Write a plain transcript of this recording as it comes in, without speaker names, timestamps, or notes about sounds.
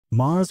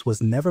Mars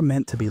was never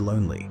meant to be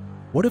lonely.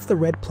 What if the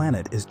red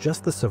planet is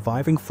just the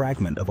surviving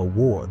fragment of a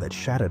war that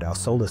shattered our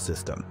solar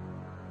system?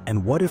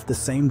 And what if the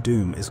same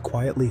doom is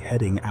quietly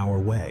heading our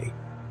way?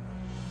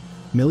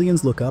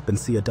 Millions look up and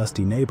see a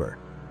dusty neighbor.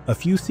 A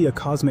few see a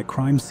cosmic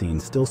crime scene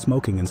still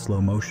smoking in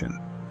slow motion.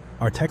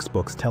 Our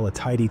textbooks tell a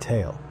tidy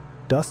tale.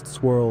 Dust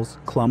swirls,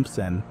 clumps,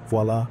 and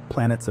voila,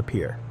 planets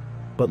appear.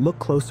 But look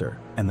closer,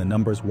 and the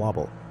numbers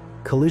wobble.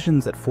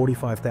 Collisions at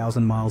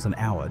 45,000 miles an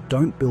hour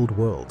don't build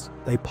worlds,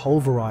 they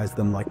pulverize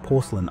them like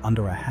porcelain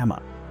under a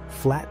hammer.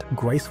 Flat,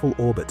 graceful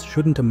orbits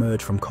shouldn't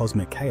emerge from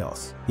cosmic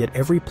chaos, yet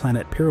every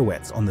planet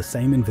pirouettes on the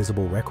same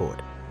invisible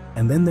record.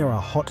 And then there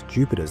are hot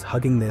Jupiters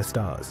hugging their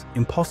stars,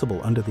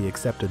 impossible under the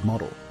accepted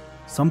model.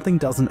 Something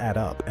doesn't add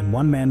up, and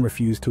one man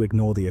refused to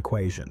ignore the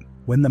equation.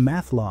 When the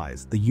math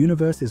lies, the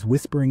universe is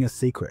whispering a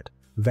secret.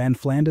 Van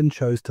Flandern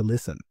chose to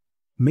listen.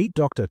 Meet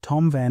Dr.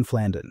 Tom Van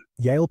Flandern,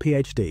 Yale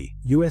PhD,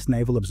 US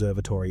Naval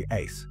Observatory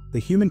ACE, the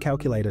human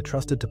calculator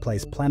trusted to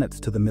place planets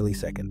to the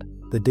millisecond.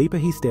 The deeper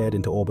he stared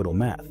into orbital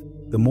math,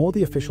 the more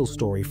the official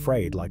story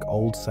frayed like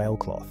old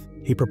sailcloth.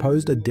 He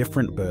proposed a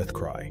different birth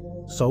cry: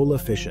 solar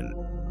fission.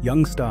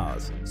 Young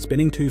stars,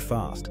 spinning too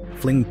fast,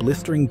 fling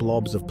blistering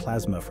blobs of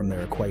plasma from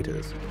their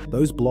equators.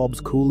 Those blobs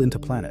cool into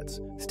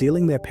planets,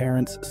 stealing their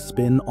parents'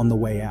 spin on the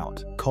way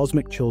out.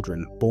 Cosmic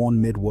children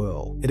born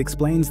mid-whirl. It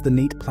explains the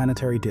neat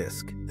planetary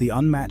disk, the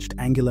unmatched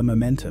angular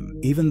momentum,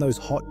 even those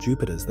hot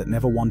Jupiters that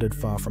never wandered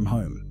far from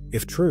home.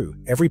 If true,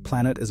 every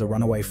planet is a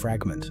runaway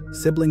fragment,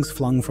 siblings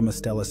flung from a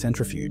stellar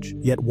centrifuge.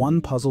 Yet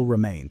one puzzle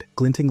remained,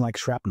 glinting like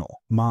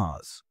shrapnel: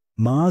 Mars.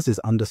 Mars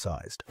is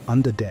undersized,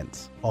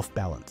 underdense, off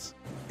balance.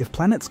 If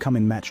planets come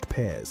in matched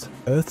pairs,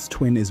 Earth's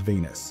twin is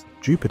Venus,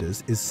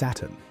 Jupiter's is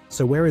Saturn.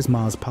 So where is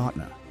Mars'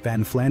 partner?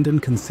 Van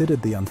Flandern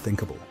considered the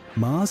unthinkable.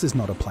 Mars is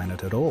not a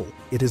planet at all.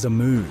 It is a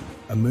moon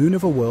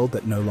of a world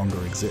that no longer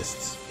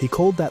exists. He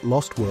called that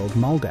lost world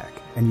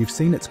Maldak, and you've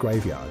seen its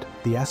graveyard,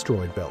 the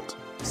asteroid belt.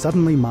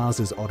 Suddenly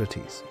Mars's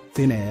oddities,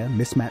 thin air,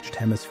 mismatched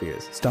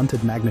hemispheres,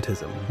 stunted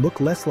magnetism,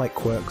 look less like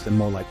quirks and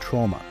more like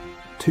trauma.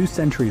 2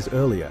 centuries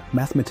earlier,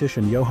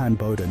 mathematician Johann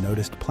Bode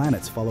noticed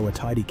planets follow a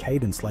tidy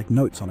cadence like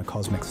notes on a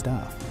cosmic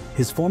staff.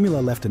 His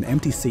formula left an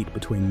empty seat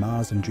between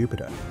Mars and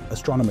Jupiter.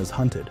 Astronomers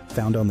hunted,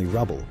 found only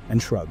rubble,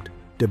 and shrugged.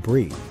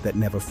 Debris that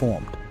never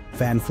formed.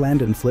 Van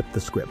Flandern flipped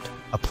the script.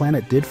 A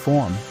planet did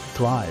form,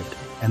 thrived,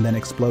 and then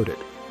exploded.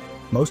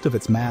 Most of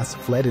its mass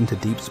fled into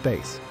deep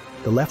space.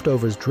 The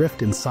leftovers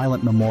drift in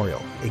silent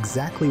memorial,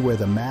 exactly where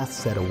the math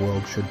said a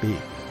world should be.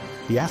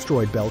 The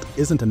asteroid belt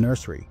isn't a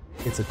nursery,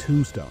 it's a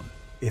tombstone.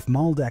 If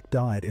Maldak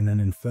died in an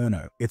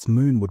inferno, its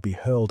moon would be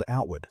hurled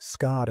outward,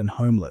 scarred and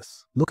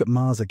homeless. Look at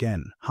Mars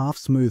again, half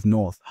smooth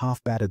north,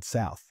 half battered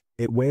south.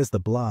 It wears the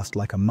blast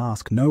like a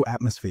mask no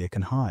atmosphere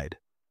can hide.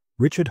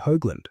 Richard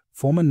Hoagland,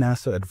 former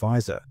NASA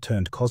advisor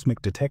turned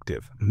cosmic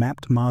detective,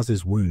 mapped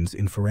Mars's wounds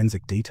in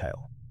forensic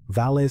detail.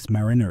 Valles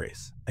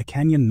Marineris, a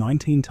canyon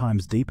 19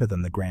 times deeper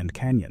than the Grand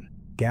Canyon,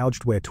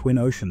 gouged where twin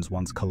oceans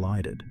once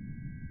collided.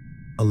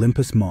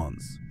 Olympus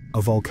Mons,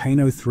 a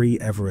volcano 3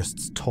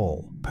 Everests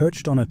tall,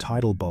 perched on a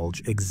tidal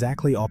bulge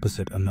exactly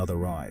opposite another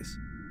rise.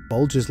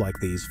 Bulges like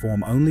these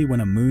form only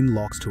when a moon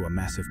locks to a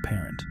massive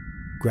parent.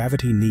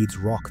 Gravity needs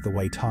rock the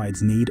way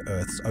tides need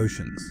Earth's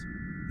oceans.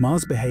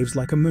 Mars behaves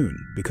like a moon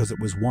because it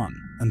was one,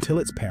 until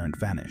its parent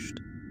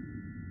vanished.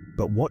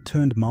 But what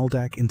turned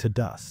Maldak into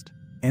dust?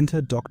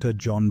 Enter Dr.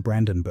 John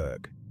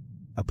Brandenburg.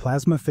 A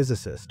plasma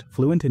physicist,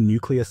 fluent in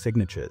nuclear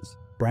signatures,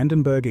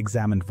 Brandenburg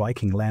examined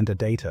Viking lander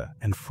data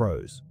and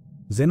froze.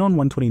 Xenon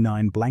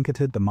 129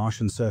 blanketed the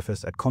Martian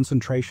surface at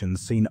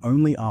concentrations seen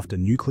only after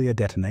nuclear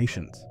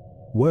detonations.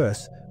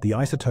 Worse, the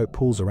isotope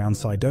pools around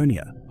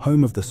Cydonia,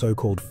 home of the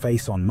so-called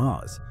face on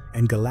Mars,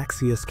 and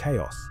galaxious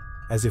chaos,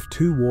 as if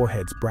 2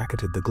 warheads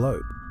bracketed the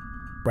globe.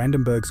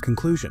 Brandenburg's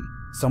conclusion: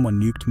 someone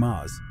nuked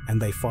Mars,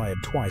 and they fired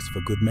twice for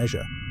good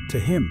measure. To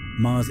him,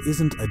 Mars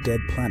isn't a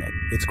dead planet,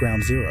 it's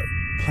ground zero.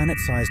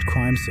 Planet-sized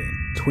crime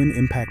scene, twin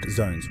impact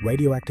zones,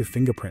 radioactive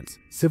fingerprints,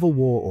 civil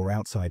war or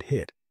outside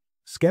hit.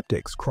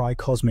 Skeptics cry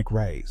cosmic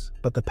rays,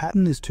 but the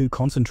pattern is too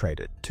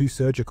concentrated, too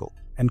surgical,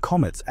 and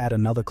comets add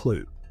another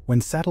clue.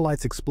 When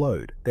satellites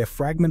explode, their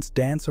fragments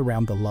dance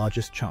around the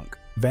largest chunk.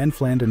 Van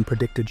Flandern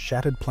predicted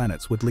shattered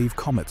planets would leave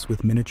comets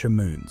with miniature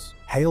moons.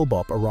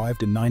 Hale-Bopp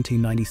arrived in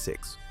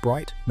 1996,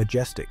 bright,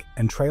 majestic,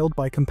 and trailed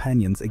by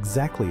companions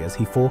exactly as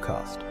he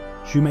forecast.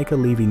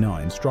 Shoemaker-Levy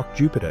 9 struck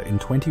Jupiter in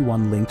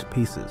 21 linked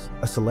pieces,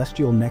 a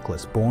celestial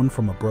necklace born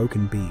from a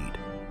broken bead.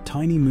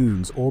 Tiny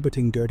moons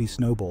orbiting dirty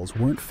snowballs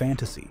weren't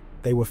fantasy.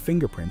 They were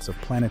fingerprints of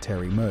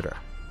planetary murder.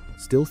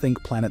 Still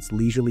think planets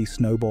leisurely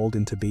snowballed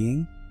into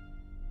being?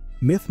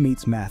 Myth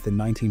meets math in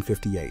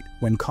 1958,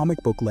 when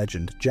comic book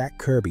legend Jack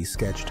Kirby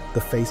sketched The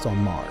Face on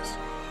Mars.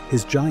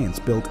 His giants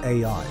built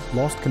AI,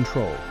 lost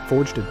control,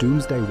 forged a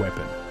doomsday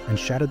weapon, and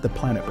shattered the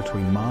planet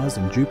between Mars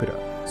and Jupiter,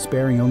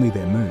 sparing only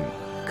their moon.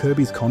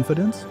 Kirby's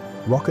confidence?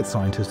 Rocket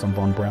scientists on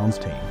Von Braun's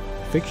team.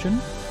 Fiction?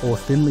 Or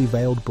thinly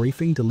veiled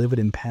briefing delivered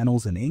in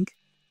panels and ink?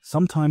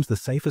 Sometimes the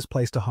safest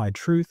place to hide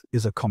truth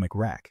is a comic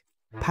rack.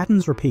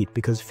 Patterns repeat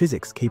because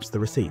physics keeps the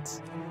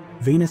receipts.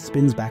 Venus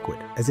spins backward,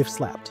 as if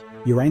slapped.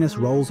 Uranus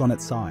rolls on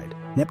its side.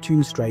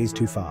 Neptune strays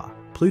too far.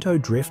 Pluto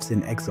drifts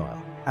in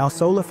exile. Our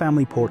solar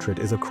family portrait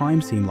is a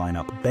crime scene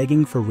lineup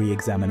begging for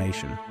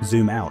re-examination.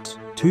 Zoom out.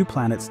 2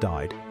 planets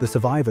died. The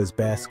survivors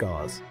bear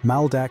scars.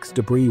 Maldak's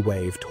debris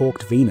wave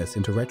torqued Venus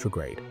into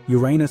retrograde.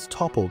 Uranus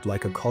toppled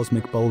like a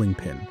cosmic bowling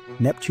pin.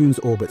 Neptune's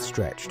orbit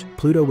stretched.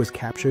 Pluto was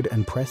captured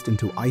and pressed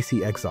into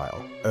icy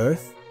exile.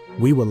 Earth?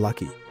 We were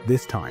lucky.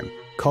 This time.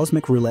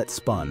 Cosmic roulette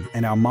spun,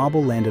 and our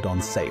marble landed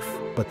on safe.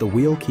 But the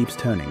wheel keeps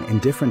turning,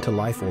 indifferent to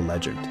life or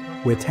legend.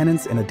 We're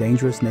tenants in a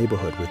dangerous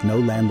neighborhood with no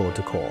landlord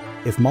to call.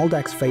 If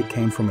Maldak's fate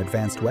came from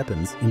advanced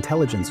weapons,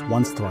 intelligence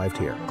once thrived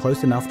here,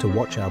 close enough to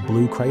watch our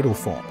blue cradle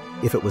form.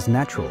 If it was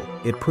natural,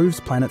 it proves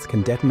planets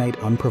can detonate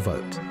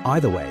unprovoked.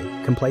 Either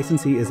way,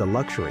 complacency is a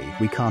luxury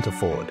we can't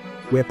afford.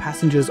 We're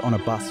passengers on a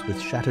bus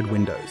with shattered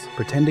windows,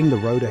 pretending the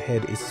road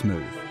ahead is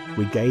smooth.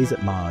 We gaze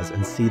at Mars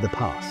and see the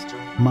past.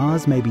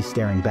 Mars may be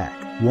staring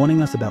back,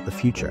 warning us about the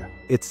future.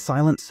 Its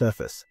silent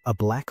surface, a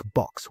black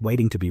box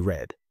waiting to be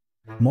read.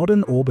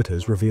 Modern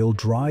orbiters reveal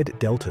dried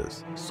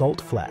deltas, salt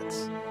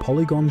flats,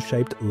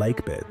 polygon-shaped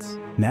lake beds.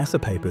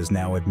 NASA papers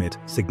now admit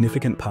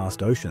significant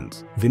past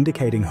oceans,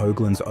 vindicating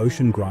Hoagland's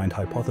ocean grind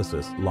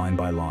hypothesis line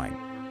by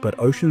line. But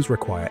oceans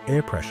require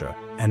air pressure,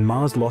 and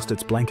Mars lost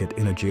its blanket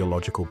in a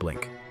geological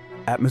blink.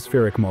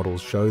 Atmospheric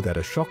models show that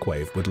a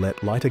shockwave would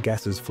let lighter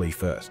gases flee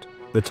first.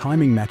 The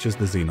timing matches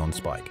the xenon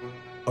spike.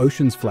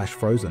 Oceans flash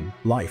frozen,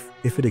 life,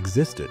 if it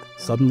existed,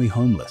 suddenly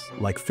homeless,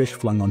 like fish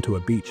flung onto a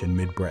beach in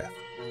mid-breath.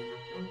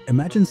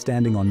 Imagine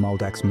standing on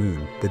Maldak's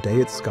moon, the day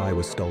its sky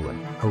was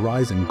stolen,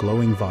 horizon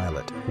glowing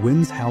violet,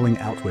 winds howling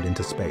outward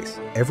into space,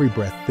 every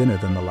breath thinner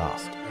than the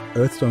last.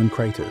 Earth's own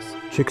craters,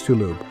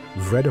 Chicxulub,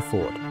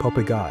 Vredefort,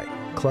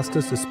 Popegai,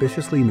 cluster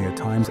suspiciously near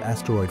Time's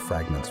asteroid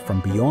fragments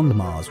from beyond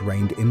Mars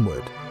rained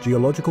inward.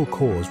 Geological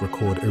cores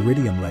record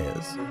iridium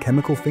layers,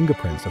 chemical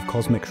fingerprints of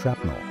cosmic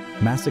shrapnel.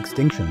 Mass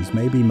extinctions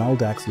may be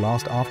Maldak's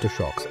last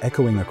aftershocks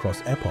echoing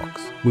across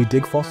epochs. We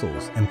dig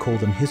fossils and call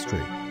them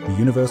history. The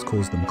universe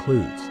calls them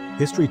clues.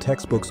 History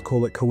textbooks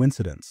call it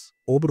coincidence.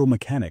 Orbital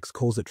mechanics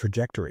calls it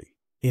trajectory.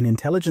 In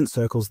intelligence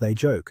circles they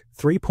joke,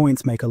 3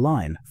 points make a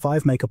line,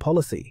 5 make a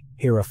policy.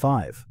 Here are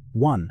 5.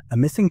 1. A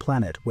missing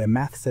planet where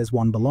math says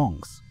 1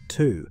 belongs.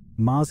 2.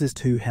 Mars's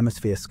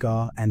 2-hemisphere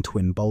scar and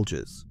twin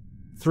bulges.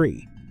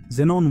 3.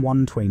 Xenon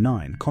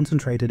 129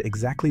 concentrated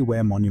exactly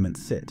where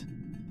monuments sit.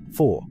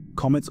 4.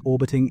 Comets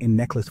orbiting in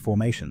necklace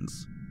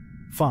formations.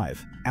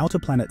 5. Outer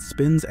planet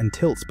spins and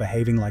tilts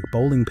behaving like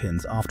bowling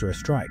pins after a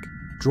strike.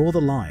 Draw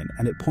the line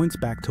and it points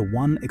back to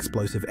one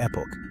explosive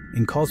epoch.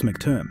 In cosmic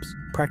terms,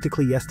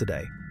 practically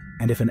yesterday.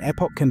 And if an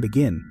epoch can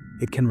begin,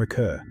 it can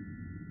recur.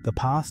 The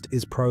past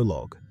is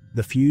prologue.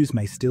 The fuse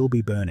may still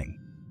be burning.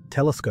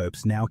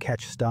 Telescopes now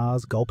catch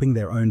stars gulping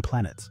their own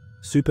planets,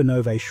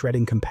 supernovae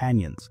shredding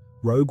companions,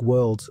 rogue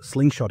worlds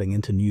slingshotting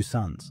into new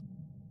suns.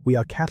 We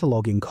are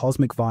cataloging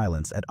cosmic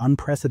violence at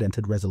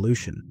unprecedented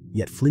resolution,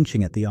 yet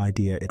flinching at the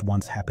idea it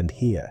once happened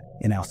here,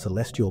 in our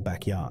celestial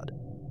backyard.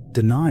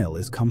 Denial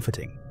is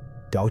comforting.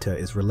 Doubt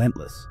is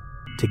relentless.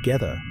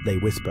 Together, they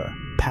whisper,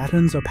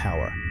 patterns are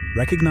power.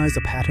 Recognize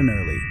a pattern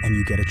early and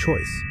you get a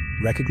choice.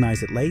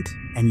 Recognize it late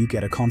and you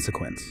get a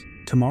consequence.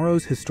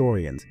 Tomorrow's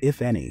historians,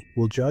 if any,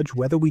 will judge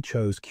whether we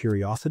chose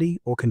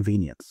curiosity or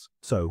convenience.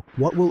 So,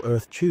 what will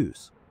Earth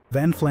choose?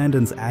 Van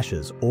Flanden's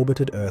ashes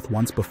orbited Earth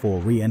once before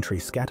re-entry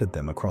scattered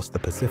them across the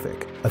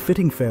Pacific, a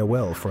fitting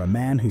farewell for a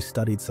man who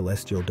studied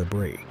celestial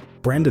debris.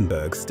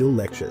 Brandenburg still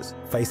lectures,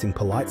 facing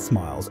polite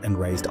smiles and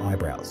raised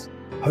eyebrows.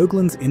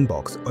 Hoagland's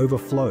inbox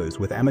overflows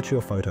with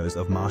amateur photos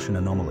of Martian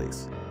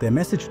anomalies. Their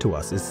message to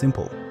us is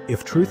simple.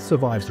 If truth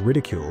survives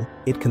ridicule,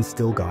 it can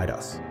still guide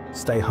us.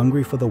 Stay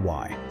hungry for the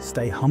why,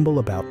 stay humble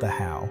about the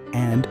how,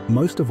 and,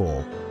 most of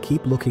all,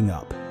 keep looking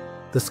up.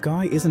 The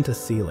sky isn't a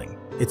ceiling,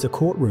 it's a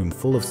courtroom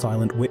full of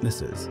silent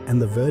witnesses,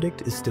 and the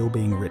verdict is still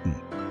being written.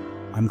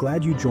 I'm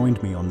glad you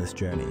joined me on this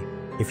journey.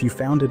 If you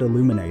found it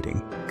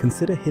illuminating,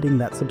 consider hitting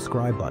that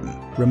subscribe button.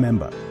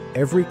 Remember,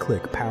 every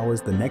click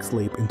powers the next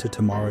leap into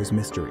tomorrow's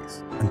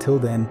mysteries. Until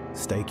then,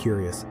 stay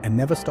curious and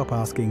never stop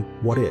asking,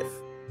 what if?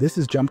 This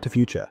is Jump to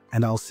Future,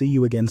 and I'll see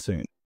you again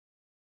soon.